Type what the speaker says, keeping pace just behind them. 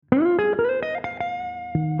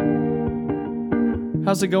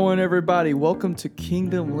How's it going, everybody? Welcome to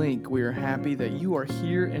Kingdom Link. We are happy that you are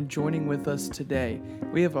here and joining with us today.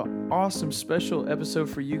 We have an awesome special episode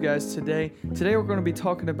for you guys today. Today we're going to be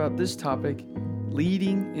talking about this topic,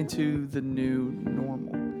 leading into the new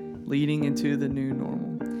normal. Leading into the new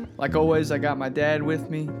normal. Like always, I got my dad with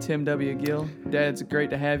me, Tim W. Gill. Dad, it's great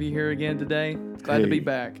to have you here again today. Glad to be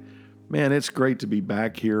back. Man, it's great to be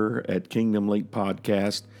back here at Kingdom Link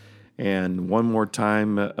Podcast. And one more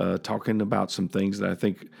time, talking about some things that I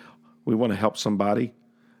think we want to help somebody.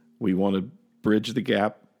 We want to bridge the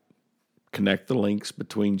gap, connect the links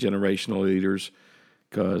between generational leaders,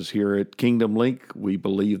 because here at Kingdom Link, we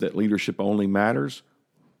believe that leadership only matters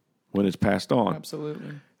when it's passed on.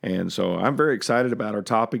 Absolutely. And so I'm very excited about our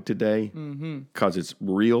topic today because it's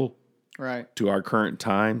real to our current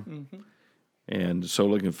time. And so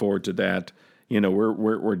looking forward to that. You know,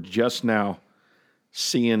 we're just now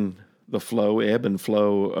seeing the ebb and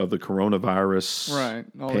flow of the coronavirus,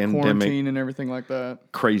 All pandemic, the quarantine and everything like that.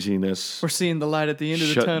 Craziness. We're seeing the light at the end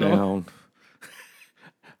of the tunnel. Down.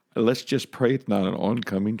 Let's just pray it's not an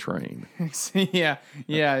oncoming train. yeah,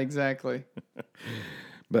 exactly.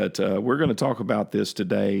 But we're going to talk about this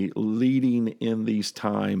today, leading in these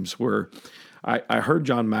times where I heard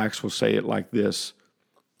John Maxwell say it like this: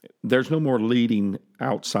 there's no more leading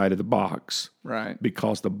outside of the box,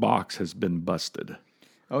 because the box has been busted.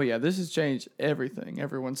 Oh, yeah, this has changed everything.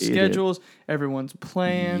 Everyone's schedules, everyone's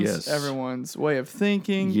plans, everyone's way of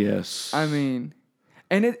thinking. Yes. I mean,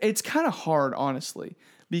 and it's kind of hard, honestly,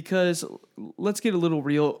 because let's get a little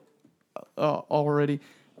real already.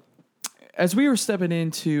 As we were stepping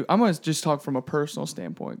into, I'm going to just talk from a personal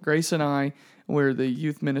standpoint. Grace and I, we're the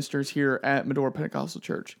youth ministers here at Medora Pentecostal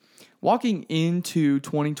Church. Walking into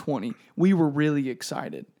 2020, we were really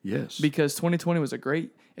excited. Yes. Because 2020 was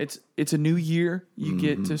it's a new year. You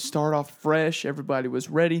get to start off fresh. Everybody was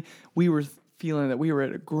ready. We were feeling that we were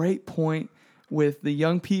at a great point with the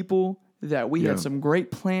young people, that we had some great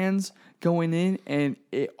plans going in, and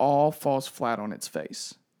it all falls flat on its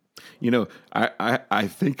face. You know, I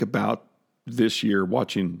think about this year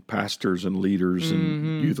watching pastors and leaders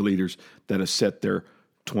and youth leaders that have set their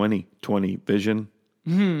 2020 vision.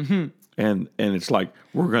 And it's like,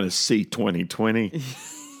 we're going to see 2020.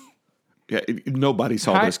 Yeah, nobody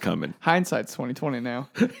saw this coming. Hindsight's 2020 now.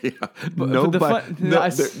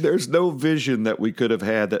 There's no vision that we could have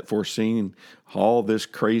had that foreseen all this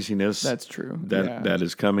craziness. That's true. That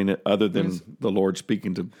is coming, other than the Lord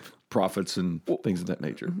speaking to prophets and things of that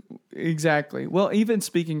nature. Exactly. Well, even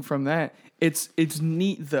speaking from that, it's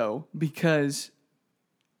neat though, because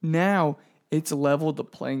now it's leveled the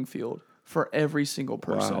playing field for every single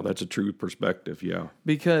person. Wow, that's a true perspective, yeah.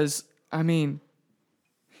 Because, I mean,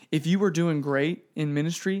 if you were doing great in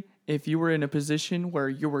ministry, if you were in a position where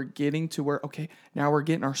you were getting to where, okay, now we're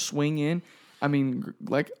getting our swing in. I mean,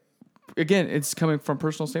 like, again, it's coming from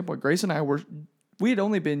personal standpoint. Grace and I we had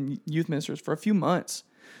only been youth ministers for a few months.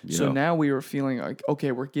 Yeah. So now we were feeling like,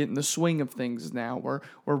 okay, we're getting the swing of things now. We're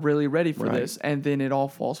really ready for this. And then it all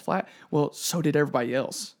falls flat. Well, so did everybody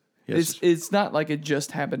else. Yes. It's not like it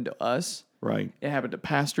just happened to us. Right. It happened to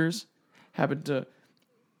pastors, happened to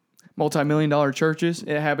multi-million-dollar churches.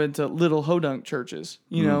 It happened to little hodunk churches.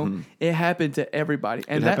 You know, it happened to everybody.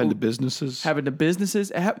 And it happened to businesses. Happened to businesses.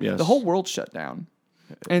 The whole world shut down.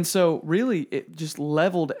 And so really it just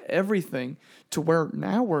leveled everything to where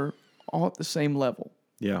now we're all at the same level.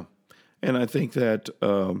 Yeah. And I think that,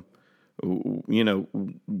 you know,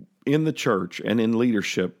 in the church and in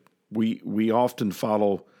leadership, we often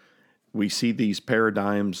we see these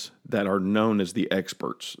paradigms that are known as the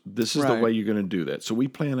experts. This is the way you're going to do that. So we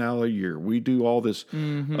plan out a year. We do all this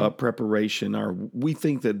preparation. We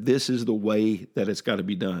think that this is the way that it's got to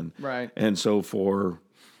be done. Right. And so for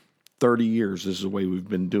 30 years, this is the way we've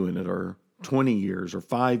been doing it, or 20 years or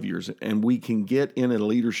 5 years. And we can get in a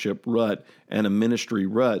leadership rut and a ministry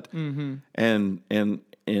rut. And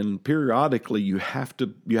periodically you have to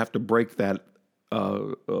break that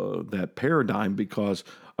paradigm, because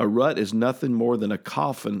a rut is nothing more than a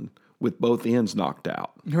coffin with both ends knocked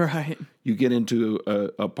out. Right. You get into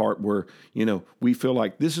a part where, you know, we feel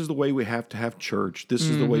like this is the way we have to have church. This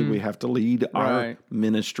is the way we have to lead our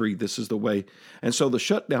ministry. This is the way. And so the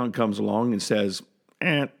shutdown comes along and says,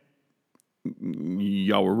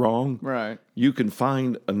 y'all were wrong. Right. You can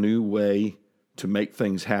find a new way to make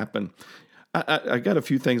things happen. I got a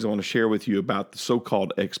few things I want to share with you about the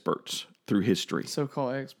so-called experts through history.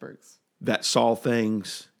 So-called experts. That saw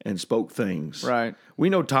things and spoke things. Right. We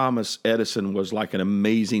know Thomas Edison was like an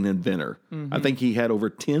amazing inventor. I think he had over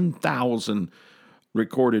 10,000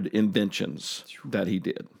 recorded inventions that he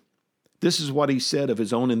did. This is what he said of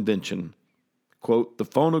his own invention. Quote, "The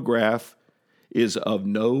phonograph is of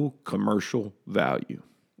no commercial value.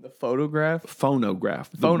 The photograph? Phonograph,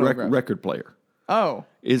 the Phonograph. record player, Oh.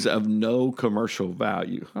 is of no commercial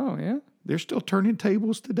value. Oh, yeah. They're still turning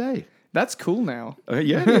tables today. That's cool now.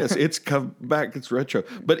 Yeah, it is. It's come back. It's retro.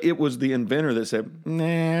 But it was the inventor that said,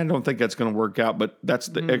 nah, I don't think that's going to work out. But that's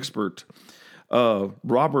the expert.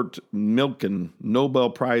 Robert Milken, Nobel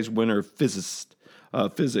Prize winner physicist,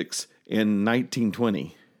 physics in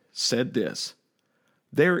 1920, said this: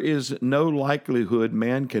 there is no likelihood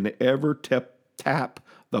man can ever tap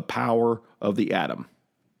the power of the atom.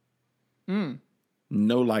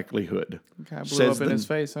 No likelihood. Okay, I blew up in his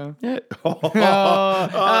face, huh? Yeah.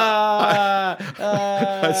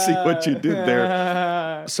 I see what you did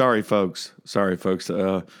there. Sorry, folks.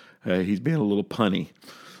 He's being a little punny.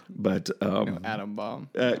 But Atom bomb.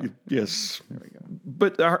 yes. There we go.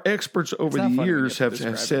 But our experts over the years have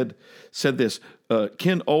said this.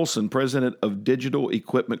 Ken Olson, president of Digital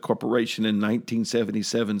Equipment Corporation in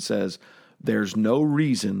 1977, says there's no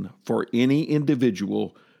reason for any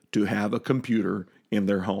individual to have a computer in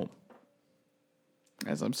their home.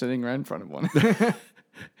 As I'm sitting right in front of one.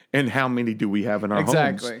 And how many do we have in our homes?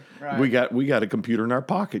 Exactly. Right. We got a computer in our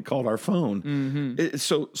pocket called our phone.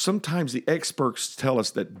 So sometimes the experts tell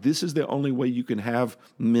us that this is the only way you can have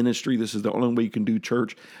ministry. This is the only way you can do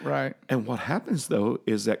church. Right. And what happens though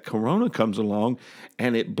is that Corona comes along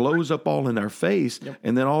and it blows up all in our face. Yep.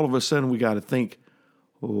 And then all of a sudden we got to think,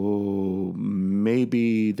 oh,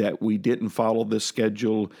 maybe that we didn't follow this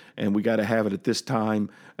schedule and we got to have it at this time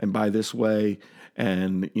and by this way.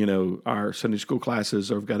 And, our Sunday school classes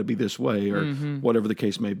have got to be this way or whatever the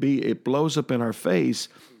case may be. It blows up in our face.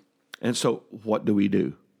 And so what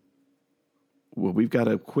do? Well, we've got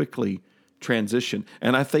to quickly transition.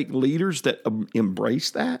 And I think leaders that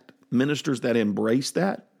embrace that, ministers that embrace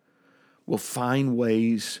that, will find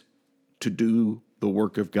ways to do the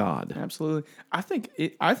work of God. Absolutely. I think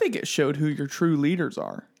it showed who your true leaders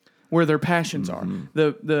are, where their passions are.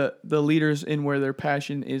 The leaders in where their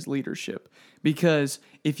passion is leadership. Because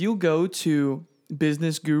if you go to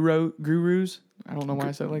business gurus, I don't know why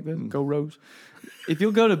I said it like this, gurus. If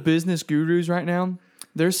you'll go to business gurus right now,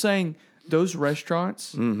 they're saying those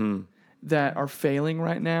restaurants that are failing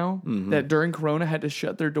right now, that during Corona had to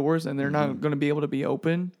shut their doors and they're not going to be able to be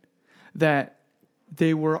open, that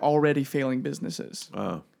they were already failing businesses.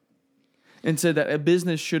 And said that a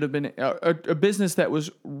business should have been a business that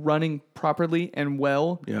was running properly and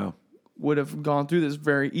well would have gone through this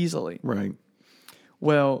very easily. Right.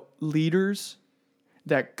 Well, leaders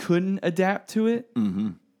that couldn't adapt to it,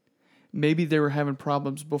 maybe they were having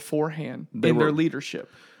problems beforehand in their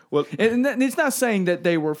leadership. Well, and it's not saying that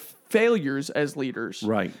they were failures as leaders,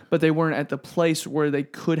 right? But they weren't at the place where they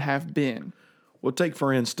could have been. Well, take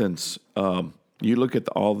for instance, you look at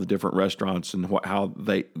all the different restaurants and how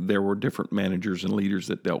there were different managers and leaders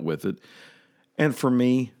that dealt with it. And for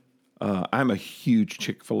me, I'm a huge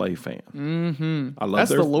Chick-fil-A fan. I love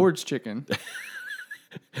That's the Lord's chicken.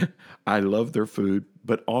 I love their food,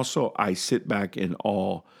 but also I sit back in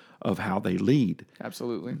awe of how they lead.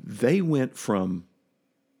 Absolutely. They went from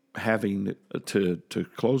having to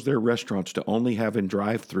close their restaurants to only having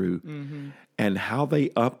drive-through, and how they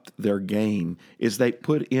upped their game is they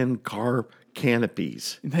put in car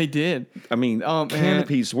canopies. They did. I mean,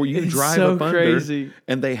 canopies where you drive so up crazy. under,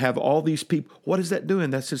 and they have all these people. What is that doing?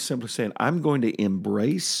 That's just simply saying, I'm going to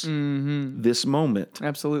embrace this moment.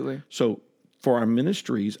 Absolutely. So for our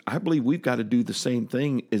ministries, I believe we've got to do the same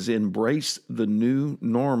thing, is embrace the new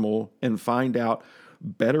normal and find out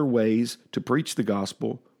better ways to preach the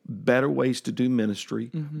gospel, better ways to do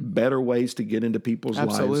ministry, better ways to get into people's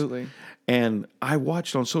lives. Absolutely. And I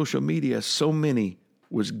watched on social media, so many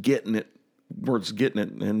was getting it,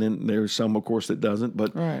 and then there's some, of course, that doesn't.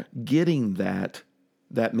 But getting that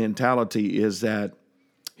mentality is that,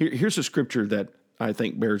 here's a scripture that I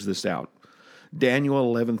think bears this out.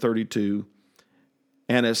 Daniel 11:32,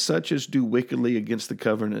 and as such as do wickedly against the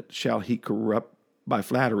covenant shall he corrupt by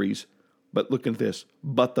flatteries. But look at this.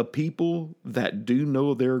 But the people that do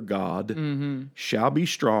know their God shall be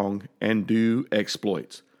strong and do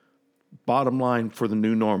exploits. Bottom line for the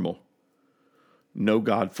new normal. Know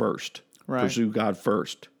God first. Right. Pursue God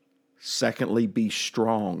first. Secondly, be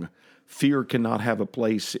strong. Fear cannot have a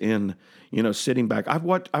place in, sitting back. I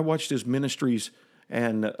watched as ministries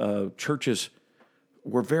and churches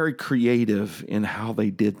were very creative in how they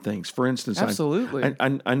did things. For instance, absolutely.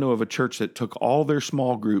 I know of a church that took all their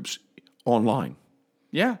small groups online.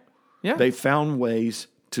 Yeah. They found ways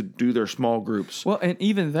to do their small groups. Well, and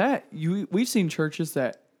even that, we've seen churches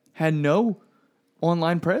that had no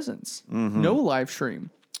online presence, no live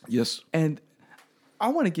stream. Yes. And I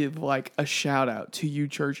want to give like a shout out to you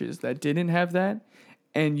churches that didn't have that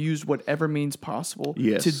and used whatever means possible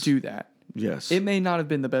Yes. to do that. Yes. It may not have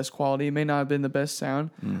been the best quality, it may not have been the best sound,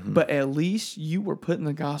 but at least you were putting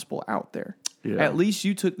the gospel out there. Yeah. At least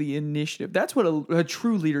you took the initiative. That's what a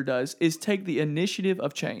true leader does, is take the initiative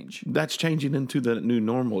of change. That's changing into the new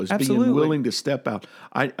normal, is Absolutely. being willing to step out.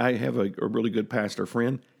 I have a really good pastor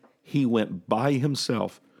friend. He went by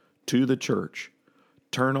himself to the church,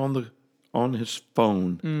 turned on his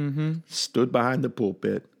phone, stood behind the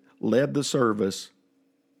pulpit, led the service,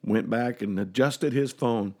 went back and adjusted his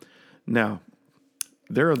phone. Now,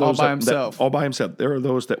 there are those All by himself. all by himself. There are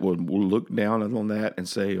those that will look down on that and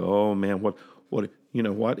say, "Oh man, what you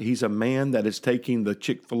know what? He's a man that is taking the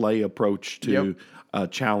Chick-fil-A approach to a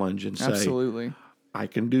challenge and say, Absolutely. I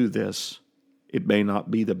can do this. It may not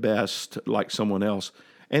be the best like someone else."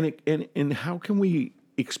 And how can we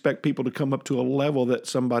expect people to come up to a level that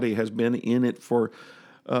somebody has been in it for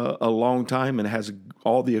a long time and has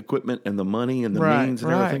all the equipment and the money and the means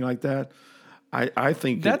and everything like that? I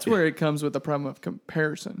think That's where it comes with the problem of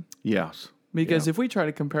comparison. Yes. Because if we try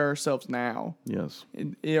to compare ourselves now, Yes.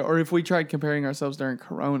 or if we tried comparing ourselves during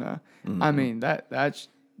Corona, I mean that's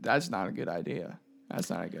not a good idea. That's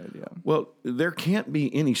not a good idea. Well, there can't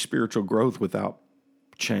be any spiritual growth without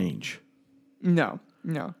change. No.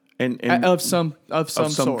 And Of some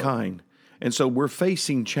sort. kind. And so we're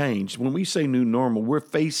facing change. When we say new normal, we're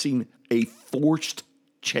facing a forced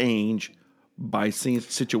change by seeing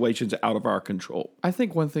situations out of our control. I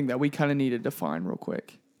think one thing that we kind of need to define real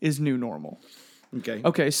quick is new normal. Okay.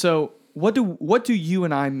 Okay, so what do you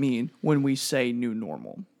and I mean when we say new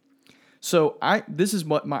normal? So this is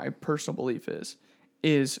what my personal belief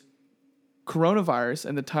is coronavirus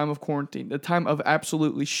and the time of quarantine, the time of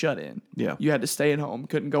absolutely shut in. Yeah. You had to stay at home,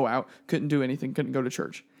 couldn't go out, couldn't do anything, couldn't go to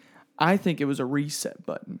church. I think it was a reset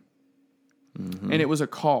button. And it was a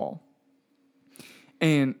call.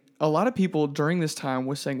 And a lot of people during this time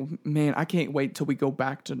was saying, man, I can't wait till we go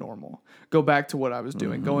back to normal, go back to what I was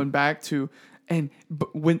doing, going back to,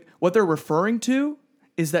 what they're referring to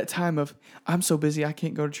is that time of, I'm so busy, I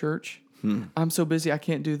can't go to church. I'm so busy, I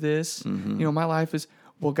can't do this. You know, my life is,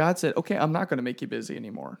 well, God said, okay, I'm not going to make you busy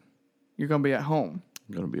anymore. You're going to be at home.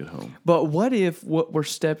 I'm going to be at home. But what if what we're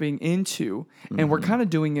stepping into, and we're kind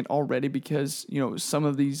of doing it already because, you know, some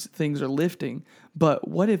of these things are lifting, but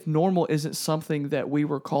what if normal isn't something that we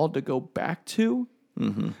were called to go back to,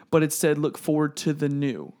 but instead look forward to the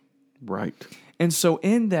new? Right. And so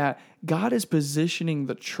in that, God is positioning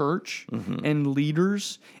the church and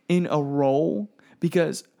leaders in a role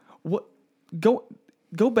because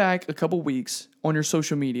go back a couple weeks on your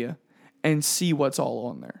social media and see what's all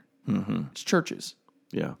on there. It's churches.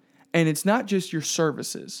 Yeah. And it's not just your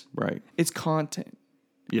services. Right. It's content.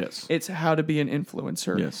 Yes. It's how to be an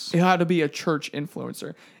influencer. Yes. How to be a church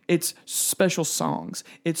influencer. It's special songs.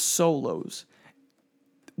 It's solos.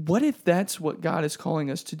 What if that's what God is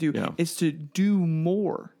calling us to do? Yeah. Is to do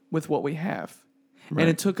more with what we have. Right. And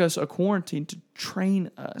it took us a quarantine to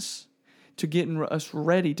train us, to get us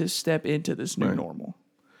ready to step into this new normal.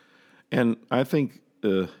 And I think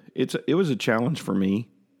it was a challenge for me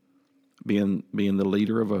being the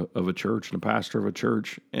leader of a church and a pastor of a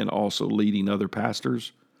church, and also leading other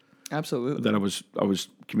pastors. Absolutely. That I was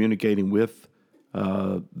communicating with.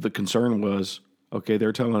 The concern was, okay,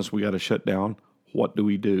 they're telling us we got to shut down. What do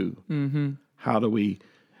we do? How do we?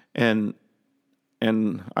 And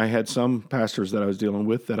I had some pastors that I was dealing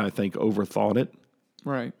with that I think overthought it.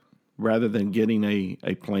 Right. Rather than getting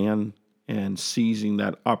a plan and seizing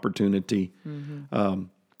that opportunity.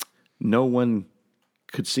 No one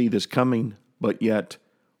could see this coming, but yet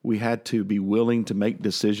we had to be willing to make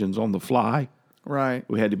decisions on the fly. Right.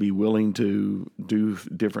 We had to be willing to do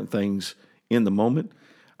different things in the moment.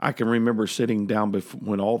 I can remember sitting down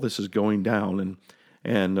when all this is going down,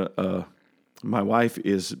 and my wife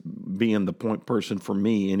is being the point person for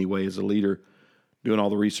me anyway as a leader, doing all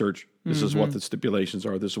the research. This is what the stipulations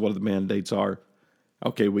are. This is what the mandates are.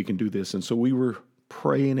 Okay, we can do this. And so we were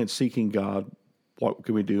praying and seeking God. What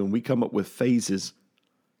can we do? And we come up with phases,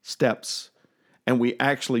 steps, and we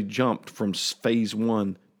actually jumped from phase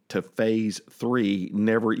 1 to phase 3,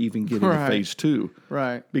 never even getting to phase 2.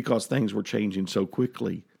 Right. Because things were changing so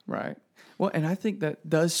quickly. Right. Well, and I think that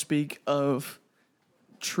does speak of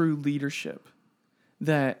true leadership,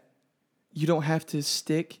 that you don't have to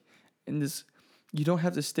stick in this. You don't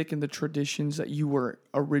have to stick in the traditions that you were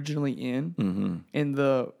originally in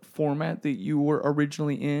the format that you were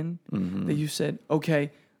originally in, that you said,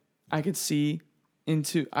 okay, I could see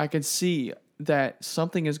that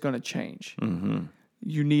something is going to change.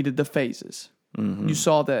 You needed the phases. You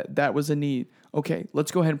saw that was a need. Okay,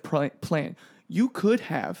 let's go ahead and plan. you could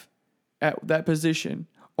have at that position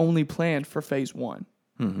only planned for phase 1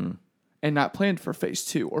 and not planned for phase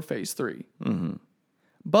 2 or phase 3.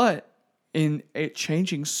 But in it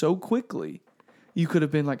changing so quickly, you could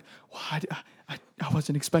have been like, well, I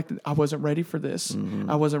wasn't expecting, I wasn't ready for this.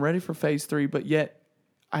 I wasn't ready for phase 3, but yet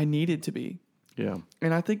I needed to be. Yeah.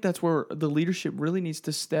 And I think that's where the leadership really needs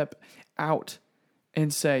to step out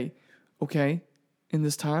and say, okay, in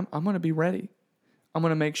this time, I'm going to be ready. I'm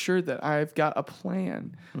going to make sure that I've got a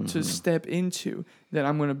plan to step into, that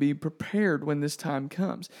I'm going to be prepared when this time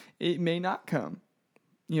comes. It may not come.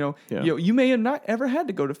 You may have not ever had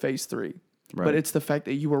to go to phase 3, but it's the fact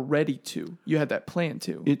that you were ready to. You had that plan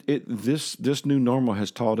to. This new normal has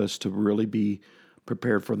taught us to really be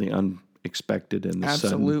prepared for the unexpected and the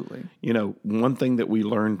Absolutely. sudden. One thing that we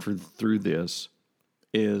learned through this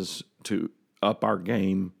is to up our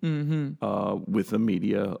game with the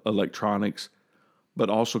media, electronics, but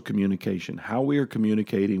also communication. How we are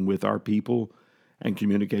communicating with our people and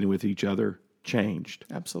communicating with each other changed.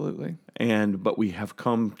 Absolutely. But we have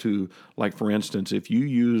come to, like, for instance, if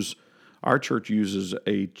our church uses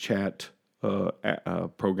a chat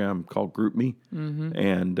program called GroupMe,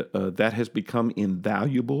 and that has become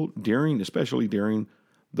invaluable especially during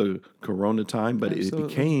the Corona time, but Absolutely. It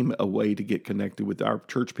became a way to get connected with our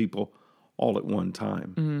church people all at one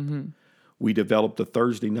time. We developed a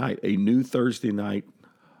new Thursday night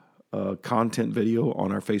content video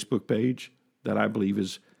on our Facebook page that I believe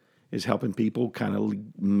is helping people kind of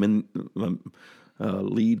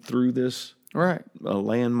lead through this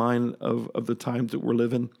landmine of the times that we're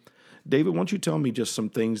living. David, why don't you tell me just some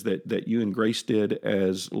things that you and Grace did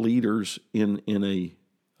as leaders in a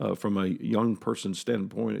from a young person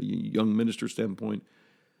standpoint, a young minister standpoint,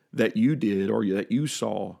 that you did or that you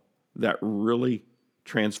saw that really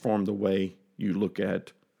transformed the way you look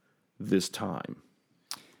at this time?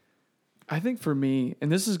 I think for me, and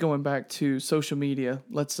this is going back to social media,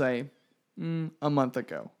 let's say a month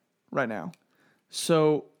ago, right now.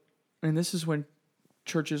 So, and this is when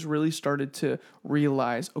churches really started to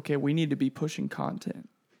realize, okay, we need to be pushing content.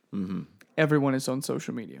 Everyone is on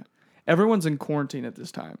social media. Everyone's in quarantine at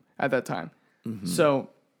that time. So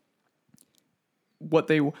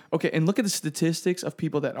and look at the statistics of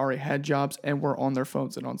people that already had jobs and were on their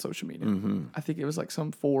phones and on social media. I think it was like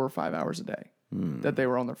some 4 or 5 hours a day that they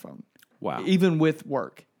were on their phone. Wow. Even with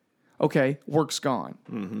work. Okay, work's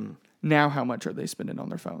gone. Now how much are they spending on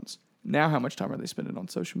their phones? Now how much time are they spending on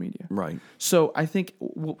social media? Right. So I think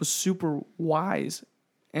what was super wise,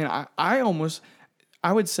 and I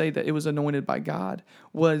would say that it was anointed by God,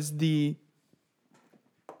 was the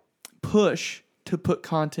push to put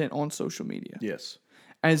content on social media. Yes.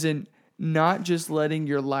 As in not just letting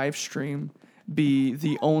your live stream be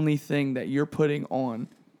the only thing that you're putting on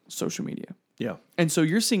social media. Yeah. And so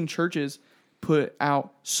you're seeing churches put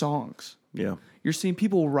out songs. Yeah. You're seeing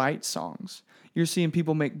people write songs. You're seeing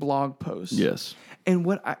people make blog posts. Yes. And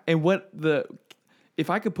if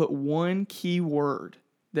I could put one key word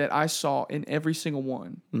that I saw in every single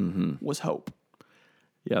one was hope.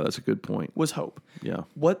 Yeah, that's a good point. Was hope. Yeah.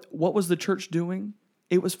 What was the church doing?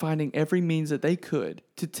 It was finding every means that they could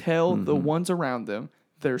to tell the ones around them,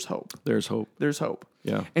 there's hope. There's hope. There's hope.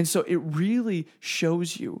 Yeah. And so it really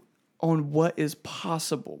shows you on what is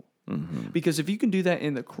possible. Because if you can do that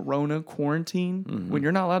in the Corona quarantine, when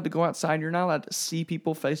you're not allowed to go outside, you're not allowed to see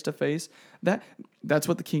people face to face, that's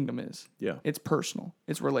what the kingdom is. Yeah. It's personal.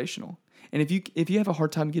 It's relational. And if you have a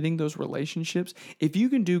hard time getting those relationships, if you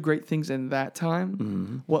can do great things in that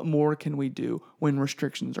time, what more can we do when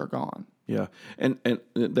restrictions are gone? Yeah. And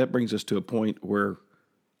that brings us to a point where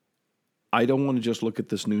I don't want to just look at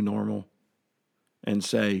this new normal and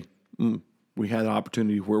say, we had an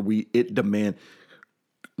opportunity where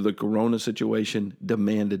the Corona situation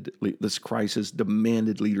this crisis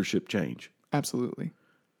demanded leadership change. Absolutely.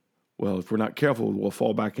 Well, if we're not careful, we'll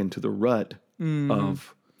fall back into the rut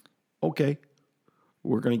of, okay,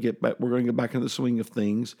 we're going to get back into the swing of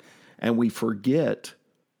things, and we forget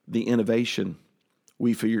the innovation.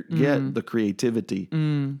 We forget the creativity,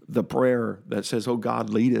 the prayer that says, "Oh God,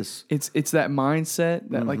 lead us." It's that mindset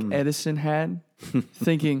that like Edison had,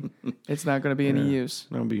 thinking it's not going to be any use.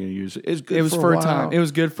 Not being used. It's good. It was for a time. It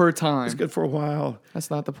was good for a time. It's good for a while. That's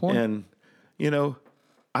not the point. And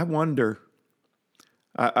I wonder.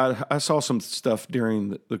 I saw some stuff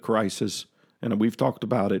during the crisis, and we've talked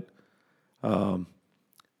about it.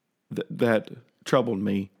 That troubled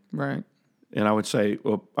me. Right. And I would say,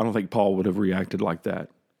 well, I don't think Paul would have reacted like that.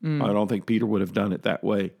 I don't think Peter would have done it that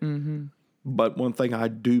way. But one thing I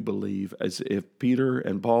do believe is if Peter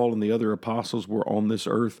and Paul and the other apostles were on this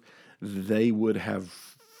earth, they would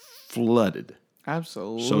have flooded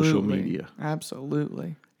Absolutely. social media.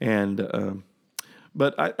 Absolutely. And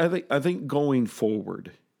but I think going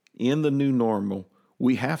forward in the new normal,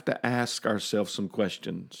 we have to ask ourselves some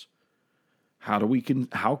questions. How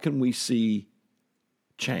can we see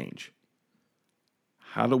change?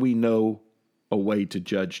 How do we know a way to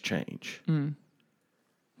judge change?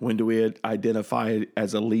 When do we identify it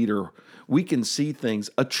as a leader? We can see things.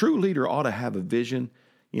 A true leader ought to have a vision,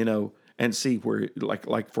 and see where,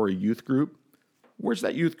 like for a youth group, where's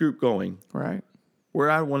that youth group going? Right. Where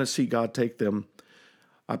I want to see God take them.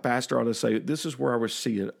 A pastor ought to say, this is where I would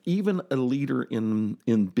see it. Even a leader in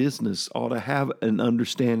business ought to have an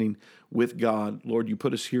understanding with God. Lord, you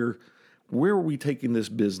put us here. Where are we taking this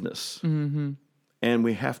business? Mm-hmm. And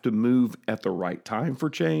we have to move at the right time for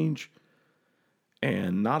change.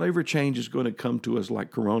 And not every change is going to come to us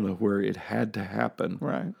like Corona, where it had to happen.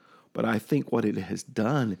 Right. But I think what it has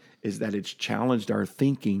done is that it's challenged our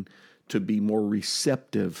thinking to be more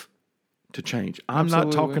receptive to change. I'm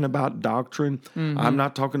not talking about doctrine. Mm-hmm. I'm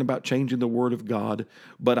not talking about changing the Word of God.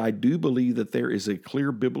 But I do believe that there is a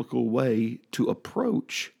clear biblical way to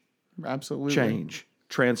approach change,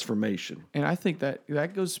 transformation. And I think that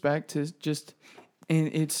goes back to and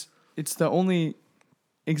it's the only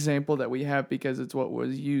example that we have because it's what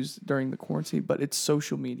was used during the quarantine, but it's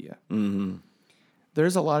social media. Mm-hmm.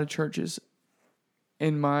 There's a lot of churches,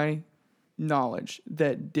 in my knowledge,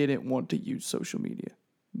 that didn't want to use social media.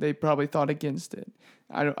 They probably thought against it.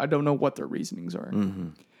 I don't know what their reasonings are,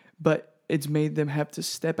 but it's made them have to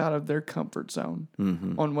step out of their comfort zone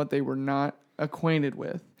on what they were not acquainted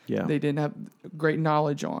with. Yeah. They didn't have great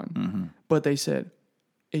knowledge on, but they said,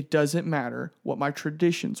 it doesn't matter what my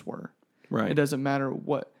traditions were. Right. It doesn't matter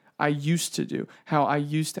what I used to do, how I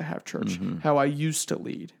used to have church, how I used to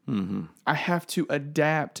lead. Mm-hmm. I have to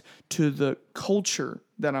adapt to the culture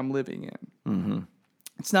that I'm living in. Mm-hmm.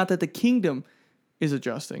 It's not that the kingdom is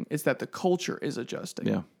adjusting, it's that the culture is adjusting.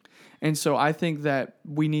 Yeah. And so I think that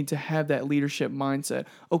we need to have that leadership mindset.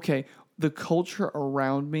 Okay, the culture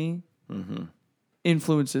around me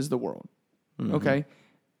influences the world. Mm-hmm. Okay,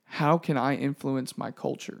 how can I influence my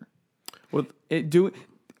culture? Well,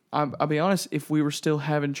 I'll be honest, if we were still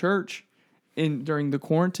having church during the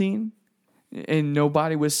quarantine and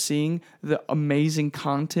nobody was seeing the amazing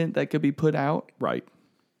content that could be put out, right,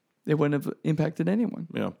 it wouldn't have impacted anyone.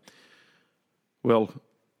 Yeah. Well,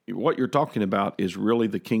 what you're talking about is really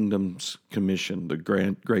the kingdom's commission, the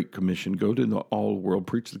great commission. Go to all the world,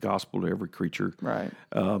 preach the gospel to every creature. Right.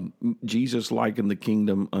 Jesus likened the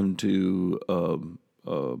kingdom unto,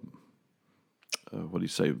 what do you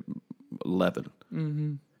say, leaven.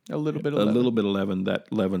 Mm-hmm. A little bit of leaven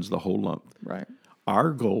that leavens the whole lump. Right. Our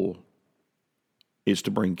goal is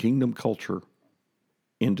to bring kingdom culture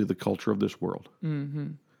into the culture of this world.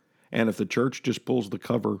 Mm-hmm. And if the church just pulls the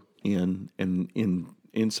cover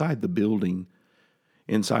inside the building,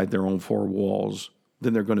 inside their own four walls,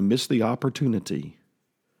 then they're going to miss the opportunity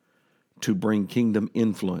to bring kingdom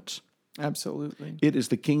influence. Absolutely. It is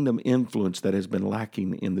the kingdom influence that has been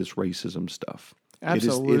lacking in this racism stuff.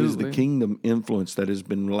 Absolutely. It is the kingdom influence that has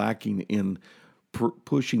been lacking in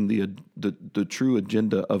pushing the true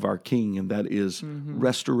agenda of our King, and that is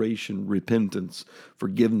restoration, repentance,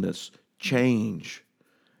 forgiveness, change.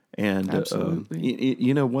 And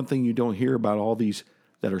one thing you don't hear about all these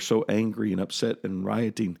that are so angry and upset and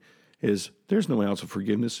rioting is there's no ounce of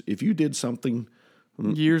forgiveness. If you did something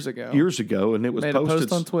years ago, and it was made posted a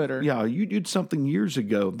post on Twitter, yeah, you did something years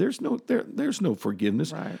ago. There's no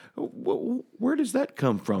forgiveness. Right. Where does that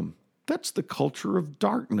come from? That's the culture of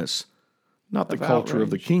darkness, not the culture outrage of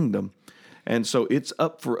the kingdom. And so it's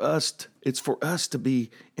for us to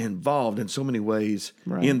be involved in so many ways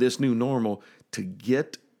in this new normal to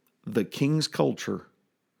get the King's culture,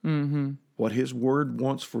 what His Word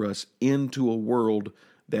wants for us, into a world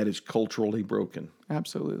that is culturally broken.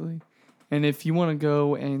 Absolutely. And if you want to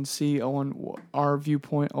go and see on our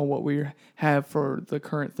viewpoint on what we have for the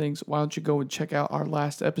current things, why don't you go and check out our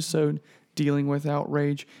last episode, Dealing with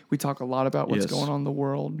Outrage. We talk a lot about what's going on in the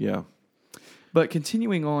world. Yeah. But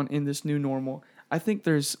continuing on in this new normal, I think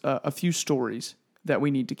there's a few stories that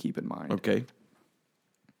we need to keep in mind. Okay.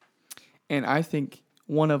 And I think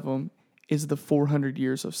one of them is the 400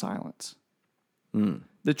 years of silence.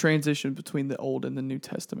 The transition between the Old and the New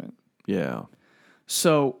Testament. Yeah.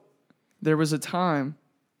 So there was a time,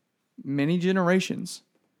 many generations,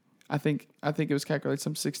 I think it was calculated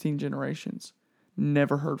some 16 generations,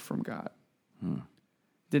 never heard from God.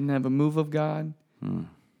 Didn't have a move of God.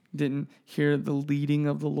 Didn't hear the leading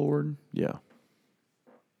of the Lord. Yeah.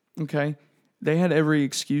 Okay? They had every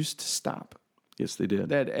excuse to stop. Yes, they did.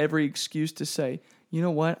 They had every excuse to say, you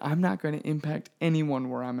know what? I'm not going to impact anyone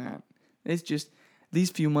where I'm at. It's just these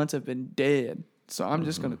few months have been dead, so I'm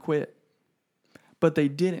just going to quit. But they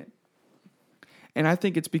didn't. And I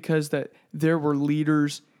think it's because that there were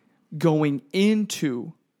leaders going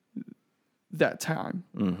into that time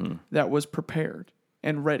that was prepared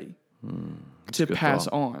and ready to pass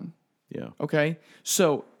on. Yeah. Okay?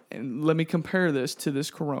 So and let me compare this to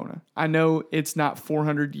this corona. I know it's not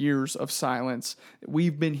 400 years of silence.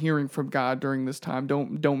 We've been hearing from God during this time.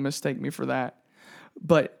 Don't mistake me for that.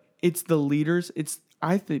 But it's the leaders.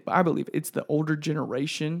 I believe it's the older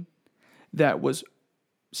generation that was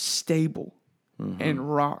stable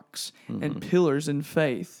and rocks and pillars in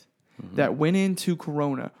faith that went into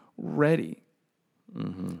corona ready.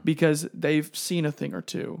 Because they've seen a thing or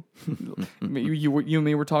two. you and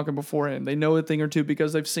me were talking before, and they know a thing or two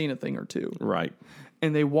because they've seen a thing or two. Right.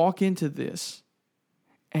 And they walk into this,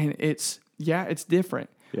 and it's different.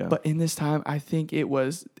 Yeah. But in this time, I think it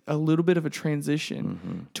was a little bit of a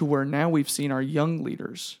transition to where now we've seen our young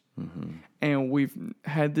leaders, and we've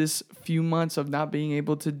had this few months of not being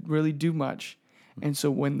able to really do much. And so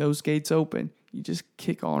when those gates open, you just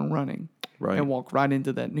kick on running and walk right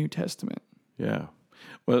into that New Testament. Yeah.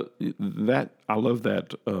 Well, I love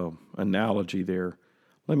that analogy there.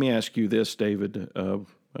 Let me ask you this, David. At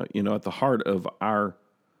the heart of our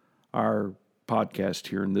podcast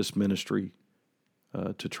here in this ministry,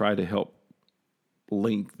 to try to help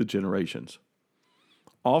link the generations.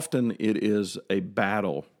 Often it is a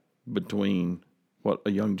battle between what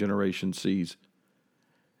a young generation sees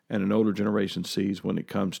and an older generation sees when it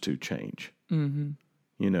comes to change. Mm-hmm.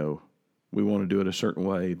 We want to do it a certain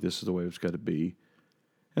way. This is the way it's got to be.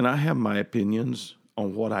 And I have my opinions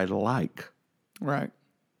on what I like. Right.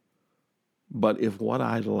 But if what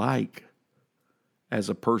I like as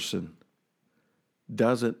a person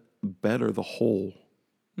doesn't better the whole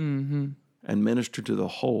and minister to the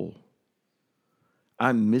whole,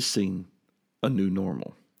 I'm missing a new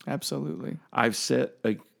normal. Absolutely. I've set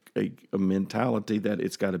a mentality that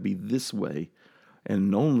it's got to be this way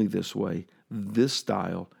and only this way, this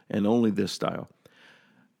style and only this style.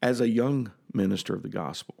 As a young minister of the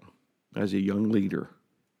gospel, as a young leader,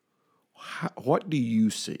 what do you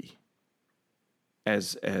see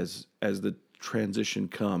as the transition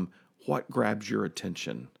come? What grabs your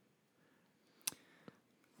attention?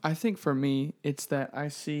 I think for me, it's that I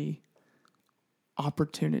see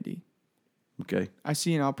opportunity. Okay. I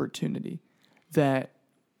see an opportunity that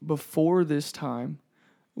before this time,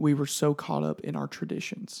 we were so caught up in our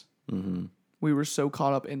traditions. Mm-hmm. We were so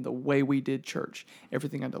caught up in the way we did church.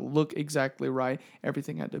 Everything had to look exactly right.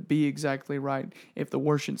 Everything had to be exactly right. If the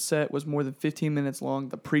worship set was more than 15 minutes long,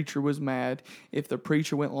 the preacher was mad. If the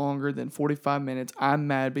preacher went longer than 45 minutes, I'm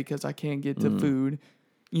mad because I can't get to food.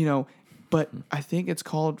 But I think it's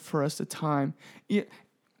called for us to time.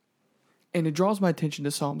 And it draws my attention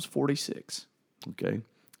to Psalms 46. Okay.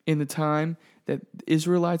 In the time that the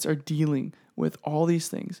Israelites are dealing with all these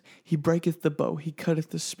things, he breaketh the bow, he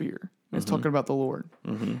cutteth the spear. It's talking about the Lord.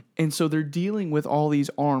 Mm-hmm. And so they're dealing with all these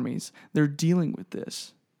armies. They're dealing with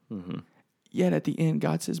this. Mm-hmm. Yet at the end,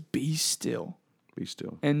 God says, be still. Be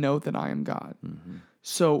still. And know that I am God. Mm-hmm.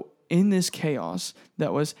 So in this chaos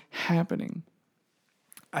that was happening,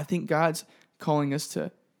 I think God's calling us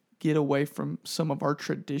to get away from some of our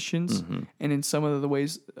traditions and in some of the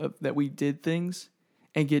ways that we did things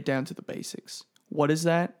and get down to the basics. What is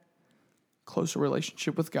that? Closer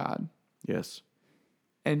relationship with God. Yes.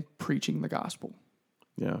 And preaching the gospel.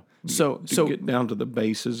 Yeah. So get down to the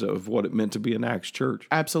basis of what it meant to be an Acts church.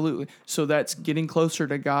 Absolutely. So that's getting closer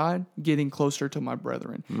to God, getting closer to my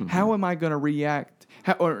brethren. Mm-hmm. How am I going to react?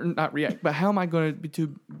 How am I going to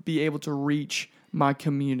be able to reach my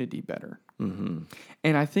community better? Mm-hmm.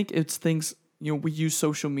 And I think it's things, we use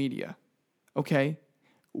social media. Okay.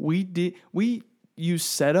 We use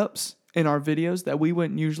setups in our videos that we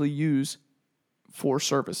wouldn't usually use for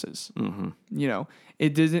services. Mm-hmm.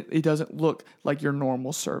 It doesn't look like your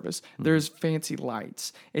normal service. Mm-hmm. There's fancy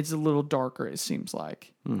lights. It's a little darker, it seems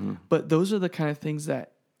like. Mm-hmm. But those are the kind of things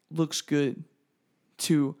that looks good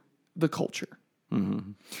to the culture.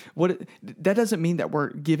 Mm-hmm. That doesn't mean that we're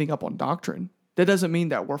giving up on doctrine. That doesn't mean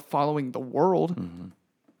that we're following the world.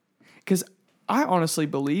 Because I honestly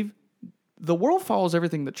believe the world follows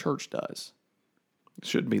everything the church does. It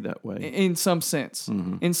should be that way. In some sense.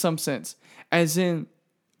 Mm-hmm. In some sense. As in,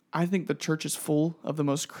 I think the church is full of the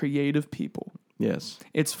most creative people. Yes.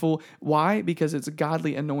 It's full. Why? Because it's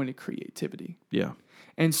godly anointed creativity. Yeah.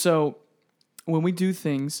 And so when we do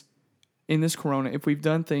things in this corona, if we've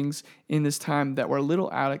done things in this time that were a little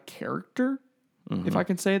out of character, if I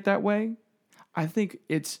can say it that way, I think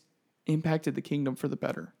it's impacted the kingdom for the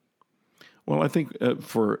better. Well, I think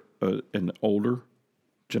for an older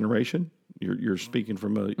generation, you're speaking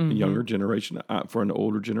from a younger generation, for an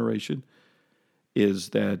older generation, is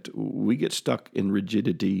that we get stuck in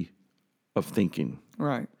rigidity of thinking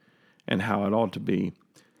Right. and how it ought to be.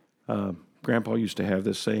 Grandpa used to have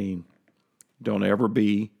this saying, don't ever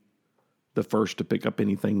be the first to pick up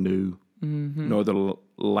anything new, nor the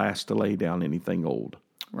last to lay down anything old.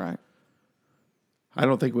 Right. I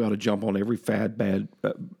don't think we ought to jump on every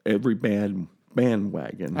every bad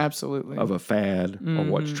bandwagon Absolutely. of a fad or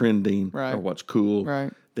what's trending Right. or what's cool.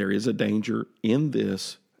 Right. There is a danger in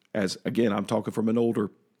this. As again, I'm talking from an older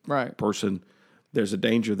Right. person. There's a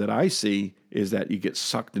danger that I see is that you get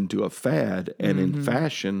sucked into a fad and in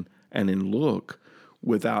fashion and in look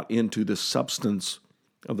without into the substance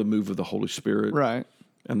of the move of the Holy Spirit Right.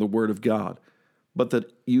 and the Word of God. But the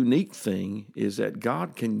unique thing is that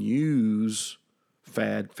God can use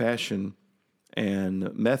fad, fashion,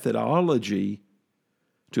 and methodology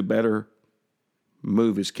to better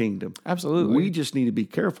move His kingdom. Absolutely. We just need to be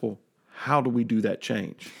careful. How do we do that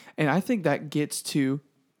change? And I think that gets to,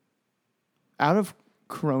 out of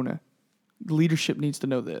Corona, leadership needs to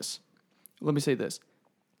know this. Let me say this.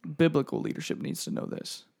 Biblical leadership needs to know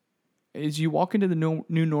this. As you walk into the new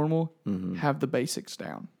normal, have the basics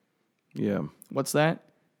down. Yeah. What's that?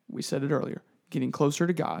 We said it earlier. Getting closer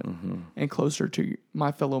to God and closer to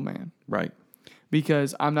my fellow man. Right.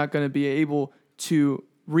 Because I'm not going to be able to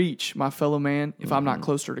reach my fellow man if I'm not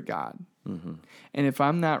closer to God. And if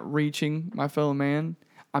I'm not reaching my fellow man,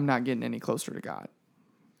 I'm not getting any closer to God.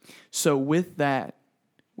 So with that,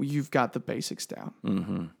 you've got the basics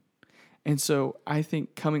down. And so I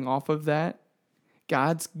think coming off of that,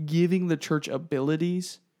 God's giving the church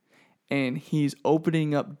abilities and He's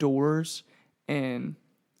opening up doors and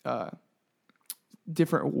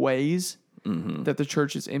different ways that the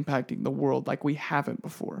church is impacting the world like we haven't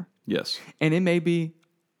before. Yes. And it may be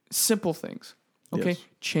simple things. Okay. Yes.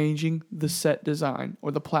 Changing the set design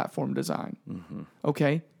or the platform design.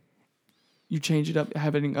 Okay. You change it up,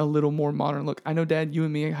 having a little more modern look. I know, Dad, you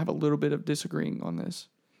and me have a little bit of disagreeing on this.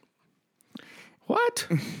 What?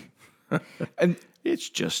 And It's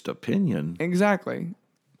just opinion. exactly.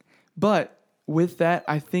 But with that,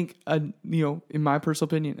 I think, in my personal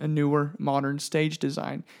opinion, a newer modern stage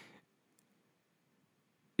design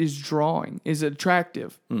is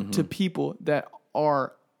attractive to people that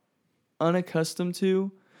are unaccustomed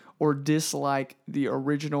to or dislike the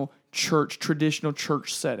original traditional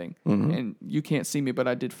church setting. And you can't see me, but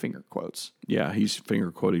I did finger quotes. Yeah, he's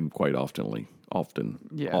finger quoting quite often.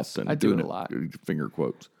 Yes, I do it a lot. Finger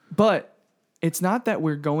quotes. But it's not that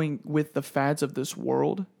we're going with the fads of this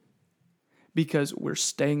world, because we're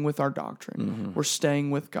staying with our doctrine. We're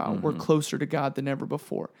staying with God. We're closer to God than ever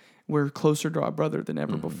before. We're closer to our brother than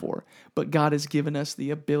ever before. But God has given us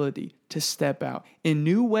the ability to step out in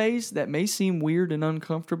new ways that may seem weird and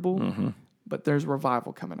uncomfortable, but there's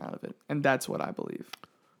revival coming out of it. And that's what I believe.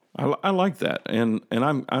 I like that, and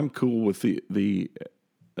I'm cool with the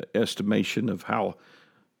estimation of how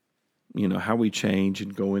we change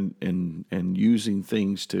and go in and using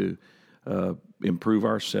things to improve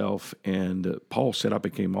ourselves. And Paul said, "I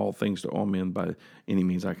became all things to all men by any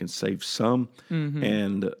means I can save some,"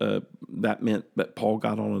 and that meant that Paul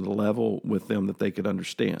got on a level with them that they could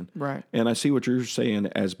understand. Right. And I see what you're saying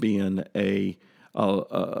as being a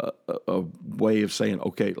way of saying,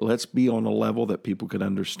 okay, let's be on a level that people could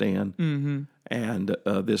understand. And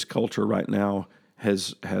this culture right now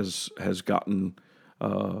has gotten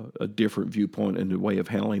a different viewpoint and a way of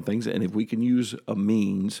handling things. And if we can use a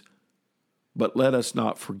means, but let us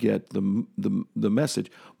not forget the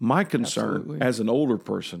message. My concern Absolutely. as an older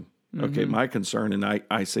person, okay, my concern, and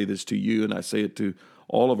I say this to you and I say it to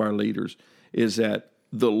all of our leaders, is that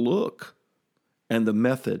the look and the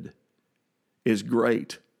method is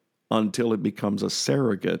great until it becomes a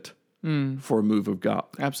surrogate for a move of God.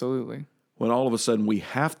 Absolutely. When all of a sudden we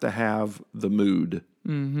have to have the mood,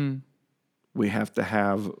 we have to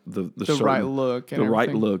have the right look and the right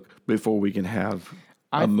everything. look before we can have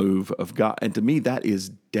a move of God. And to me, that is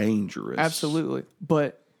dangerous. Absolutely.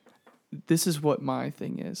 But this is what my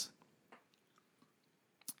thing is.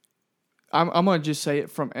 I'm going to just say it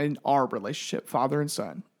from in our relationship, father and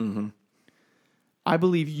son. I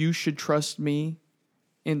believe you should trust me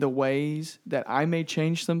in the ways that I may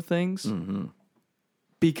change some things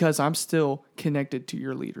because I'm still connected to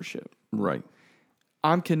your leadership. Right.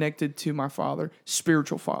 I'm connected to my father,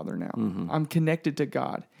 spiritual father now. I'm connected to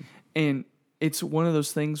God. And it's one of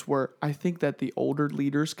those things where I think that the older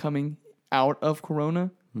leaders coming out of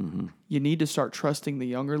Corona, you need to start trusting the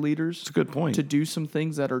younger leaders. It's a good point. To do some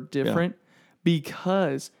things that are different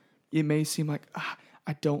because it may seem like,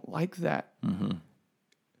 I don't like that.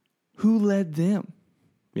 Who led them?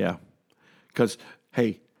 Yeah. Because,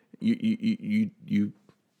 hey, you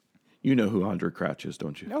know who Andre Crouch is,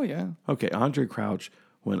 don't you? Oh, yeah. Okay, Andre Crouch,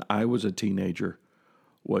 when I was a teenager,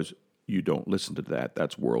 was, you don't listen to that.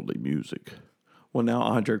 That's worldly music. Well, now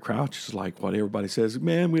Andre Crouch is like what everybody says,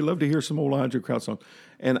 man, we love to hear some old Andre Crouch song.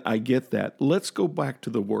 And I get that. Let's go back to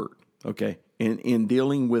the word, okay? In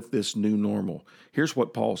dealing with this new normal, here's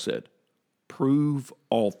what Paul said. Prove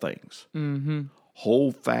all things. Mm-hmm.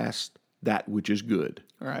 Hold fast that which is good.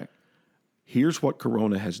 Right. Here's what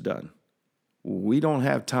Corona has done. We don't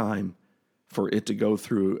have time for it to go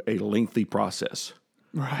through a lengthy process.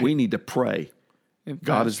 Right. We need to pray. And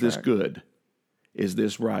God, fast is this track. good? Is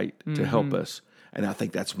this right to help us? And I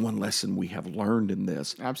think that's one lesson we have learned in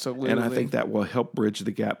this. Absolutely. And I think that will help bridge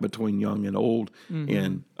the gap between young and old.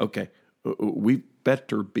 And, okay, we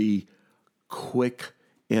better be quick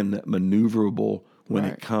and maneuverable when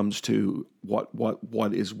Right. it comes to what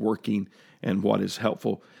is working and what is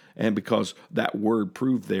helpful. And because that word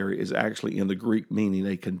 "prove" there is actually in the Greek meaning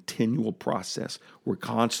a continual process. We're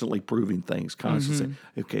constantly proving things, constantly saying,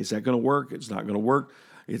 okay, is that going to work? It's not going to work.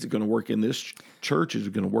 Is it going to work in this church? Is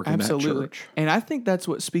it going to work in that Absolutely. church? And I think that's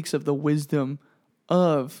what speaks of the wisdom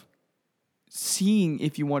of seeing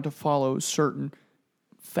if you want to follow certain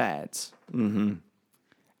fads. Mm-hmm.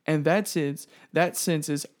 And that sense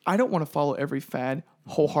is I don't want to follow every fad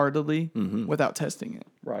wholeheartedly without testing it.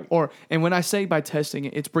 Right. And when I say by testing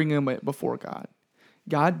it, it's bringing it before God.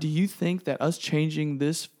 God, do you think that us changing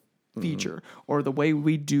this feature or the way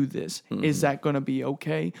we do this, is that going to be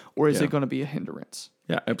okay? Or is Yeah. it going to be a hindrance?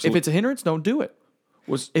 Yeah, If absolutely. it's a hindrance, don't do it.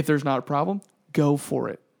 If there's not a problem, go for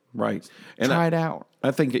it. Right. And Try it out.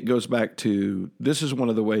 I think it goes back to, this is one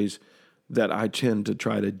of the ways that I tend to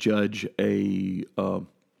try to judge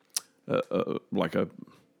like a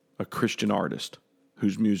Christian artist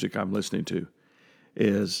whose music I'm listening to,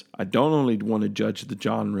 is I don't only want to judge the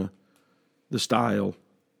genre, the style,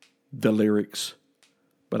 the lyrics,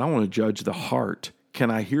 but I want to judge the heart. Can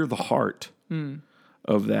I hear the heart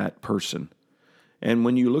of that person? And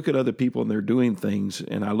when you look at other people and they're doing things,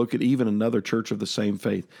 and I look at even another church of the same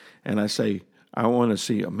faith, and I say, I want to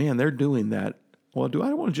see, oh, man, they're doing that. Well, do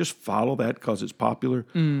I want to just follow that because it's popular?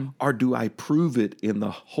 Or do I prove it in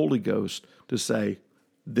the Holy Ghost to say,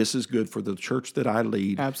 this is good for the church that I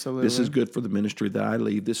lead. Absolutely. This is good for the ministry that I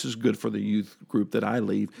lead. This is good for the youth group that I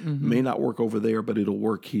lead. May not work over there, but it'll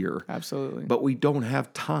work here. Absolutely. But we don't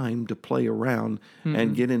have time to play around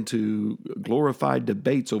and get into glorified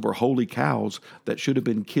debates over holy cows that should have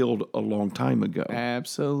been killed a long time ago.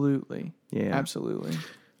 Absolutely. Yeah. Absolutely.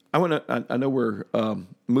 I know we're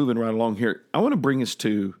moving right along here. I want to bring us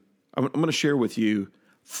to, I'm going to share with you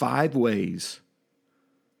 5 ways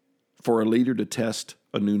for a leader to test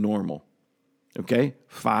a new normal. Okay?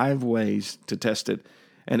 5 ways to test it.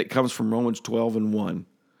 And it comes from Romans 12:1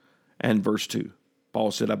 and verse 2.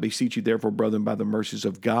 Paul said, I beseech you therefore, brethren, by the mercies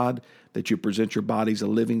of God, that you present your bodies a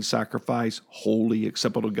living sacrifice, holy,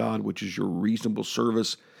 acceptable to God, which is your reasonable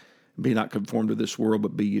service. Be not conformed to this world,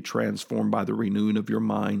 but be ye transformed by the renewing of your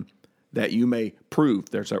mind, that you may prove,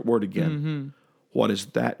 there's that word again, what is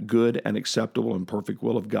that good and acceptable and perfect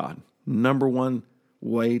will of God. Number 1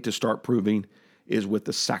 way to start proving is with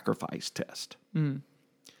the sacrifice test.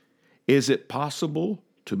 Is it possible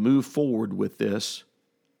to move forward with this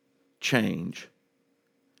change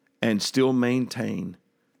and still maintain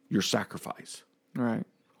your sacrifice? Right.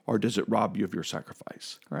 Or does it rob you of your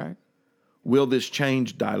sacrifice? Right. Will this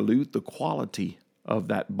change dilute the quality of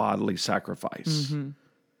that bodily sacrifice?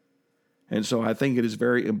 And so I think it is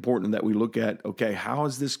very important that we look at, okay, how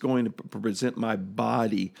is this going to present my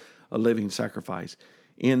body a living sacrifice?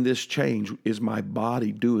 In this change, is my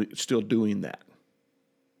body still doing that?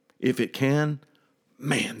 If it can,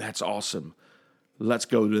 man, that's awesome. Let's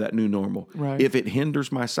go to that new normal. Right. If it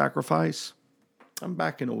hinders my sacrifice, I'm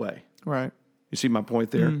backing away. Right. You see my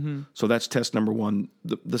point there? So that's test number 1.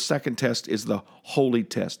 The second test is the holy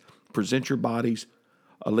test. Present your bodies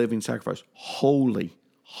a living sacrifice. Holy,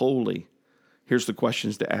 holy. Here's the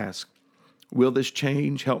questions to ask. Will this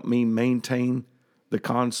change help me maintain the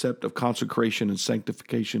concept of consecration and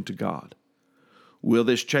sanctification to God? Will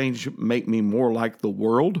this change make me more like the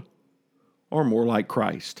world or more like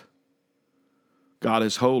Christ? God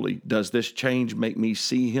is holy. Does this change make me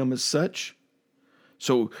see him as such?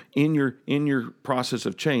 So in your process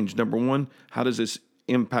of change, number 1, how does this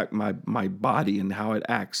impact my body and how it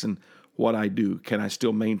acts and what I do? Can I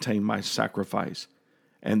still maintain my sacrifice?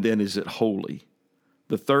 And then is it holy?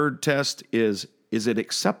 The third test is it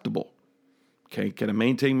acceptable? Okay, can I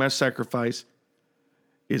maintain my sacrifice?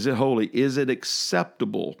 Is it holy? Is it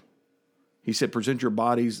acceptable? He said, present your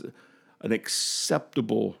bodies an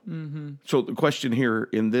acceptable. So the question here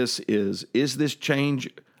in this is this change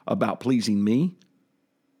about pleasing me,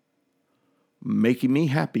 making me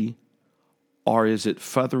happy, or is it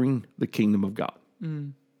furthering the kingdom of God?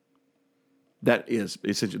 That is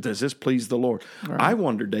essential. Does this please the Lord? Right. I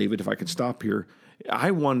wonder, David, if I could stop here,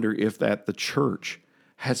 I wonder if that the church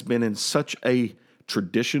has been in such a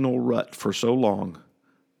traditional rut for so long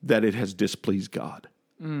that it has displeased God.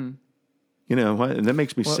 You know, and that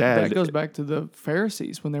makes me sad. That goes back to the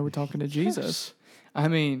Pharisees when they were talking to Jesus. Yes. I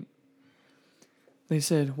mean, they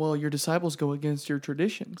said, well, your disciples go against your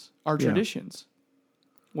traditions, our traditions.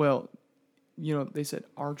 Well, you know, they said,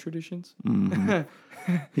 our traditions?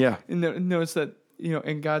 Yeah. And notice that, you know,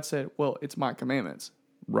 and God said, well, it's my commandments.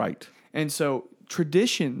 Right. And so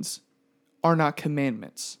traditions are not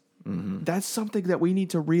commandments. That's something that we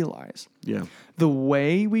need to realize. Yeah. The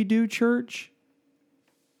way we do church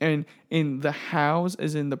and in the hows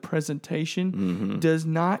as in the presentation does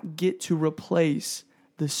not get to replace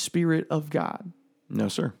the Spirit of God. No,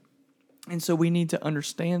 sir. And so we need to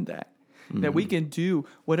understand that we can do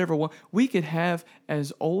whatever we could have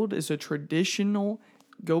as old as a traditional,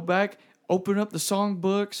 go back, open up the song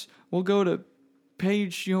books. We'll go to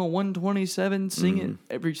page, 127, sing it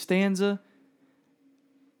every stanza.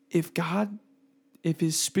 If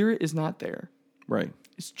his Spirit is not there, right,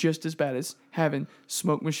 it's just as bad as having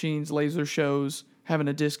smoke machines, laser shows, having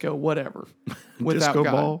a disco, whatever. Without disco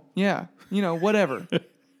God. ball? Yeah, whatever.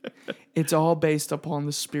 It's all based upon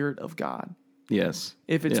the Spirit of God. Yes.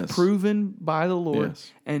 If it's proven by the Lord,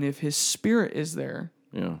 yes. and if His Spirit is there,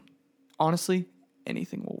 honestly,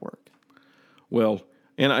 anything will work. Well,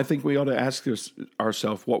 and I think we ought to ask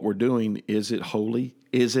ourselves what we're doing. Is it holy?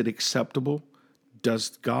 Is it acceptable? Does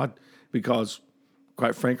God, because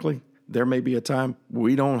quite frankly, there may be a time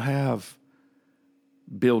we don't have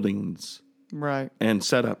buildings right and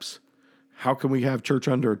setups. How can we have church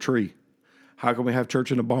under a tree? How can we have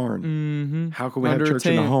church in a barn? How can we have church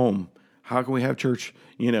in a home? How can we have church?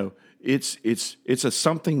 It's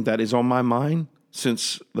something that is on my mind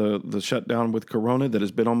since the shutdown with Corona, that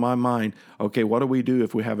has been on my mind. Okay, what do we do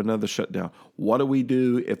if we have another shutdown? What do we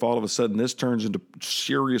do if all of a sudden this turns into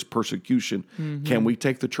serious persecution? Can we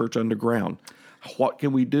take the church underground? What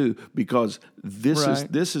can we do? Because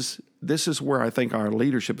this is where I think our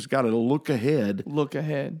leadership has got to look ahead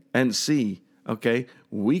and see, okay,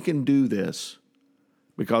 we can do this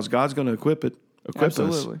because God's going to equip us.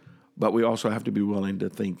 But we also have to be willing to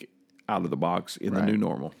think out of the box in the new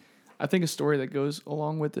normal. I think a story that goes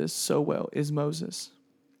along with this so well is Moses.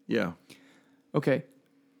 Yeah. Okay.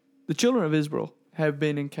 The children of Israel have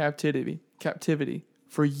been in captivity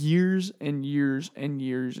for years and years and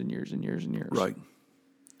years and years and years and years. Right.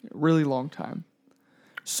 A really long time.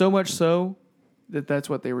 So much so that that's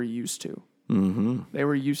what they were used to. They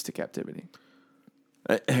were used to captivity.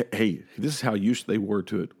 Hey, this is how used they were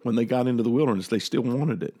to it. When they got into the wilderness, they still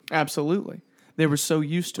wanted it. Absolutely. They were so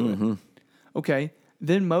used to it. Okay.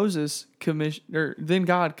 Then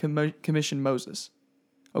God commissioned Moses.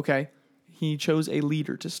 Okay. He chose a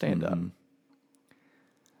leader to stand up.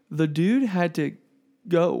 The dude had to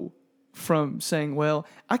go from saying, well,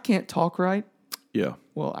 I can't talk right. Yeah.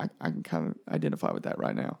 Well, I can kind of identify with that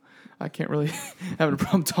right now. I can't really have a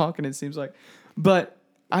problem talking, it seems like. But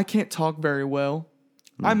I can't talk very well.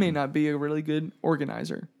 I may not be a really good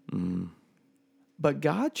organizer. But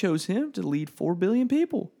God chose him to lead 4 billion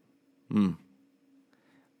people.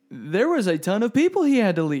 There was a ton of people he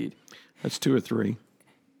had to lead. That's 2 or 3.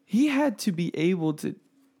 He had to be able to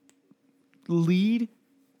lead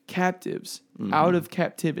captives out of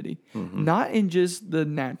captivity, not in just the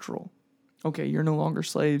natural. Okay, you're no longer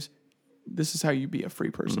slaves. This is how you be a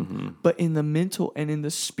free person. But in the mental and in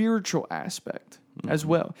the spiritual aspect as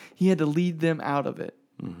well. He had to lead them out of it.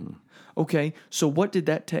 Okay, so what did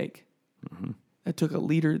that take? That took a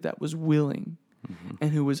leader that was willing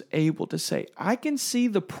and who was able to say, I can see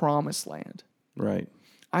the promised land. Right.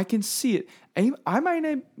 I can see it.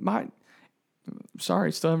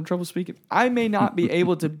 Sorry, still having trouble speaking. I may not be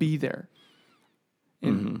able to be there.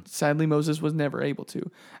 And sadly, Moses was never able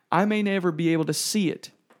to. I may never be able to see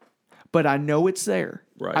it, but I know it's there.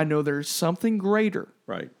 Right. I know there's something greater.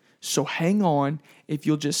 Right. So hang on. If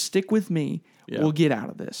you'll just stick with me, we'll get out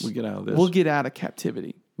of this. We'll get out of this. We'll get out of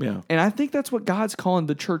captivity. Yeah. And I think that's what God's calling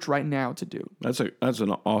the church right now to do. That's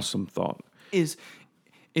an awesome thought. Is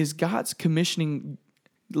God's commissioning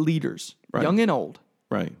leaders, young and old,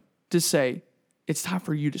 right, to say, it's time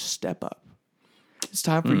for you to step up. It's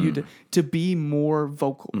time for you to be more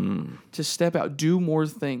vocal, to step out, do more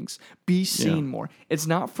things, be seen more. It's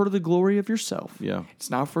not for the glory of yourself. Yeah. It's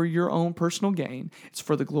not for your own personal gain. It's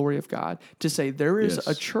for the glory of God. To say there is Yes.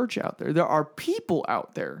 a church out there. There are people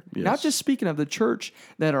out there, not Yes. just speaking of the church,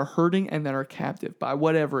 that are hurting and that are captive by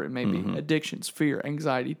whatever it may be, addictions, fear,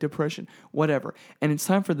 anxiety, depression, whatever. And it's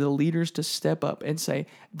time for the leaders to step up and say,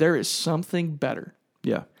 there is something better.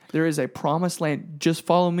 Yeah. There is a promised land. Just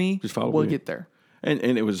follow me. Just follow we'll me. get there. And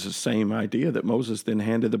it was the same idea that Moses then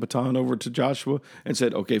handed the baton over to Joshua and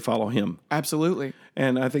said, okay, follow him. Absolutely.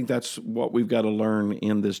 And I think that's what we've got to learn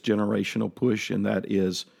in this generational push, and that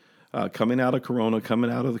is coming out of Corona,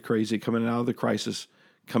 coming out of the crazy, coming out of the crisis,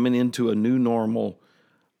 coming into a new normal.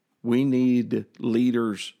 We need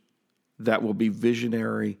leaders that will be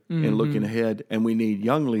visionary and looking ahead, and we need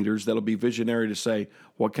young leaders that will be visionary to say,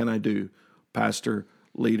 what can I do? Pastor,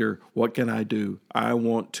 leader, what can I do? I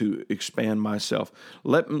want to expand myself.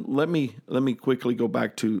 Let me quickly go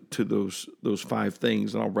back to those 5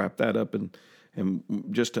 things, and I'll wrap that up and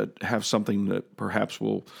just to have something that perhaps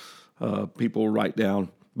will people write down.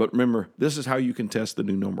 But remember, this is how you can test the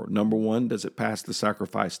new normal. Number 1, does it pass the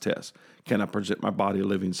sacrifice test? Can I present my body a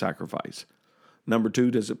living sacrifice? Number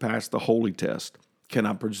 2, does it pass the holy test? Can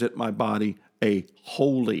I present my body a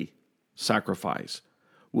holy sacrifice?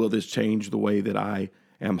 Will this change the way that I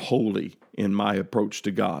am holy in my approach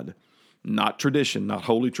to God? Not tradition, not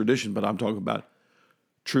holy tradition, but I'm talking about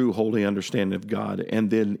true holy understanding of God. And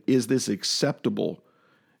then, is this acceptable?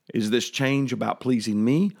 Is this change about pleasing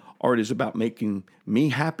me, or is it about making me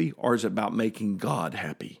happy, or is it about making God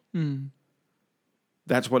happy?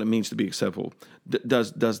 That's what it means to be acceptable.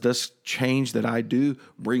 Does this change that I do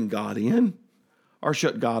bring God in or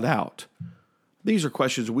shut God out? These are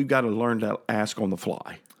questions we've got to learn to ask on the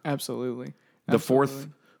fly. Absolutely. The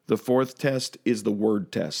fourth test is the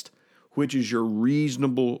word test, which is your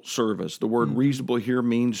reasonable service. The word reasonable here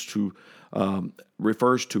means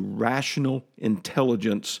refers to rational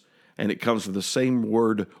intelligence, and it comes from the same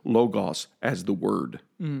word logos as the word.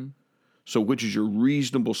 So which is your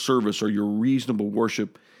reasonable service or your reasonable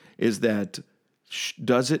worship? Is that,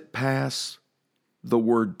 does it pass the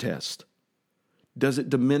word test? Does it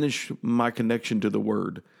diminish my connection to the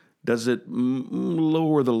word? Does it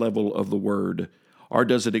lower the level of the word? Or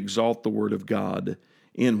does it exalt the word of God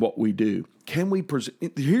in what we do? Can we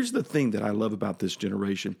present? Here's the thing that I love about this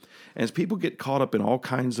generation. As people get caught up in all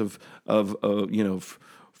kinds of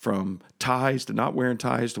from ties to not wearing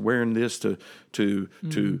ties to wearing this to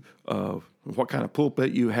what kind of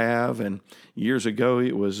pulpit you have. And years ago,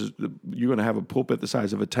 it was you're going to have a pulpit the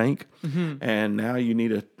size of a tank, and now you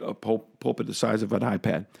need a pulpit the size of an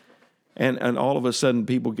iPad. And all of a sudden,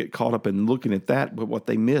 people get caught up in looking at that, but what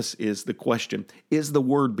they miss is the question: is the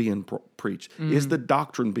word being preached? Is the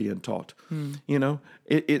doctrine being taught? You know,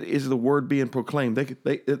 it is the word being proclaimed.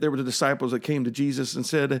 There were the disciples that came to Jesus and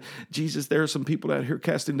said, "Jesus, there are some people out here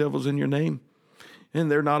casting devils in your name,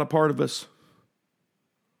 and they're not a part of us."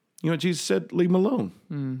 You know, Jesus said, "Leave them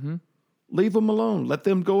alone. Leave them alone. Let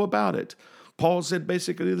them go about it." Paul said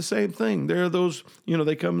basically the same thing. There are those,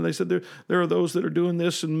 they come and they said, there are those that are doing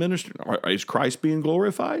this and ministering. Is Christ being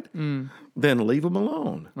glorified? Then leave them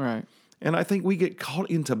alone. Right. And I think we get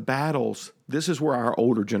caught into battles. This is where our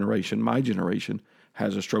older generation, my generation,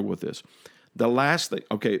 has a struggle with this. The last thing,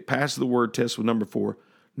 pass the word test with number 4.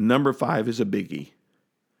 Number 5 is a biggie.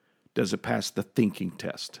 Does it pass the thinking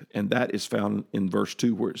test? And that is found in verse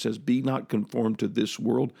 2 where it says, "Be not conformed to this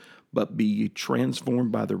world, but be ye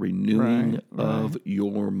transformed by the renewing of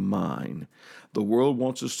your mind." The world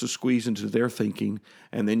wants us to squeeze into their thinking,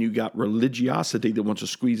 and then you got religiosity that wants to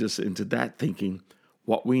squeeze us into that thinking.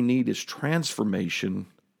 What we need is transformation,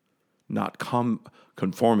 not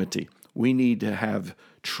conformity. We need to have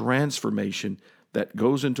transformation that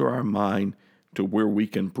goes into our mind to where we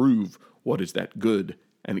can prove what is that good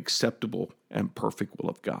and acceptable and perfect will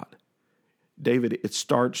of God. David, it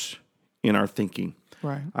starts in our thinking.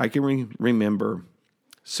 Right. I can remember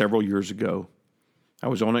several years ago, I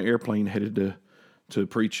was on an airplane headed to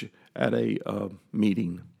preach at a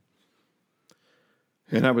meeting.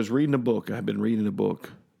 And I was reading a book. I've been reading a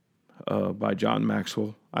book by John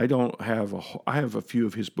Maxwell. I have a few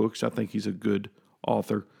of his books. I think he's a good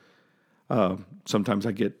author. Sometimes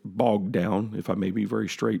I get bogged down, if I may be very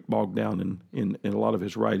straight, bogged down in a lot of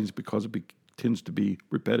his writings because it tends to be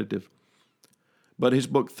repetitive. But his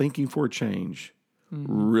book, Thinking for a Change,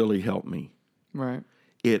 really helped me. Right.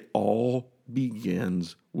 It all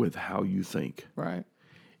begins with how you think. Right.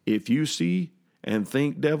 If you see and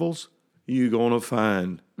think devils, you're going to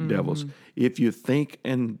find devils. If you think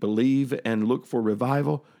and believe and look for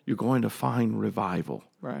revival, you're going to find revival.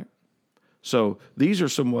 Right. So these are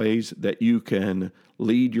some ways that you can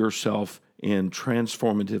lead yourself in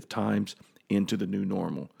transformative times into the new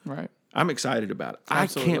normal. Right. I'm excited about it.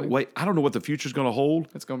 Absolutely. I can't wait. I don't know what the future's going to hold,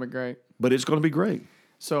 It's going to be great. but it's going to be great.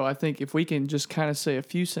 So I think if we can just kind of say a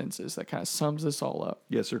few sentences that kind of sums this all up.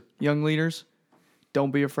 Yes, sir. Young leaders,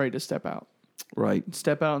 don't be afraid to step out. Right.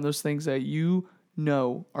 Step out on those things that you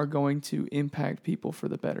know are going to impact people for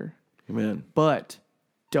the better. Amen. But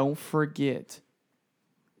don't forget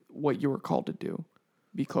what you were called to do.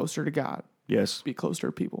 Be closer to God. Yes, Be closer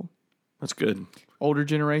to people. that's good. Older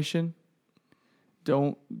generation,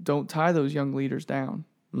 don't tie those young leaders down.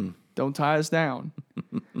 Don't tie us down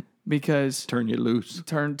because Turn you loose.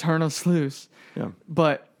 turn us loose. Yeah.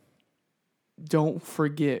 But don't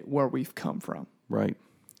forget where we've come from. Right.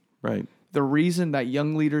 Right. The reason that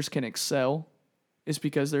young leaders can excel is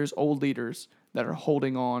because there's old leaders that are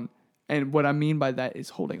holding on. And what I mean by that is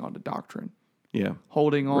holding on to doctrine, Yeah.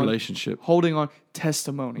 holding on Relationship. holding on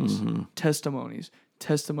testimonies, testimonies.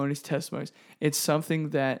 It's something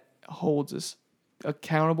that holds us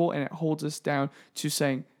accountable and it holds us down to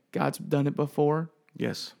saying, God's done it before.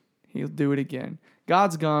 Yes. He'll do it again.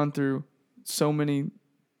 God's gone through so many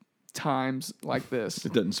times like this.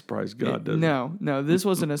 It doesn't surprise God, does it? No, this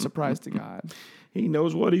wasn't a surprise to God. He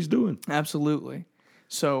knows what he's doing. Absolutely.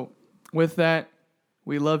 So with that,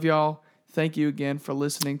 we love y'all. Thank you again for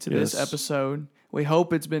listening to this Yes. episode. We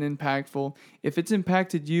hope it's been impactful. If it's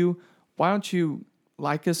impacted you, why don't you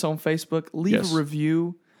like us on Facebook, leave Yes. a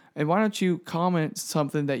review, and why don't you comment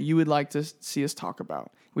something that you would like to see us talk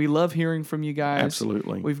about? We love hearing from you guys.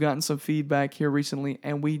 Absolutely. We've gotten some feedback here recently,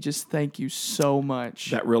 and we just thank you so much.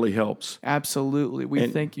 That really helps. Absolutely. We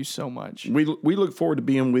And- thank you so much. We look forward to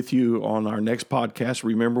being with you on our next podcast.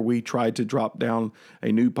 Remember, we tried to drop down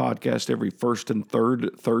a new podcast every first and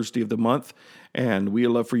third Thursday of the month, and we'd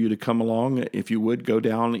love for you to come along. If you would, go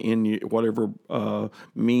down in whatever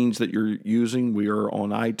means that you're using. We are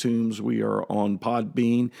on iTunes. We are on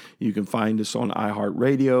Podbean. You can find us on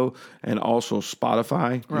iHeartRadio and also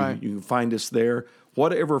Spotify. Right. You can find us there.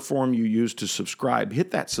 Whatever form you use to subscribe,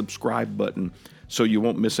 hit that subscribe button so you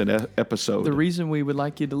won't miss an episode. The reason we would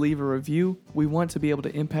like you to leave a review, we want to be able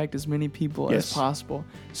to impact as many people as Yes. possible.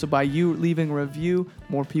 So by you leaving a review,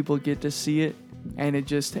 more people get to see it, and it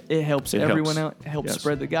helps It everyone helps. out, helps Yes.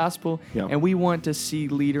 spread the gospel. Yeah. And we want to see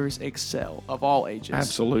leaders excel of all ages.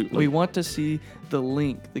 Absolutely. We want to see the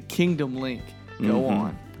link, the kingdom link, go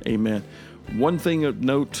on. Amen. One thing of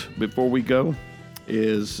note before we go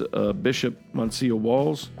is Bishop Monsieur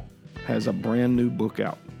Walls has a brand new book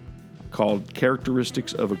out called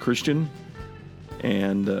Characteristics of a Christian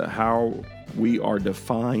and how we are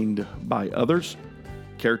defined by others.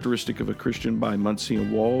 Characteristic of a Christian by Monsieur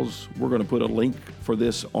Walls. We're going to put a link for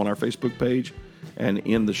this on our Facebook page and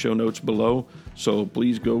in the show notes below. So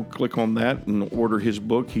please go click on that and order his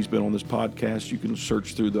book. He's been on this podcast. You can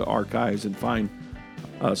search through the archives and find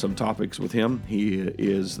some topics with him. He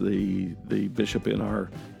is the bishop in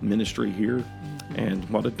our ministry here, and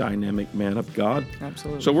what a dynamic man of God.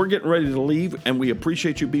 Absolutely. So we're getting ready to leave, and we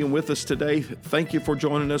appreciate you being with us today. Thank you for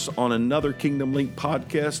joining us on another Kingdom Link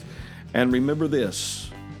podcast. And remember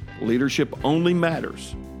this, leadership only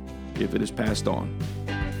matters if it is passed on.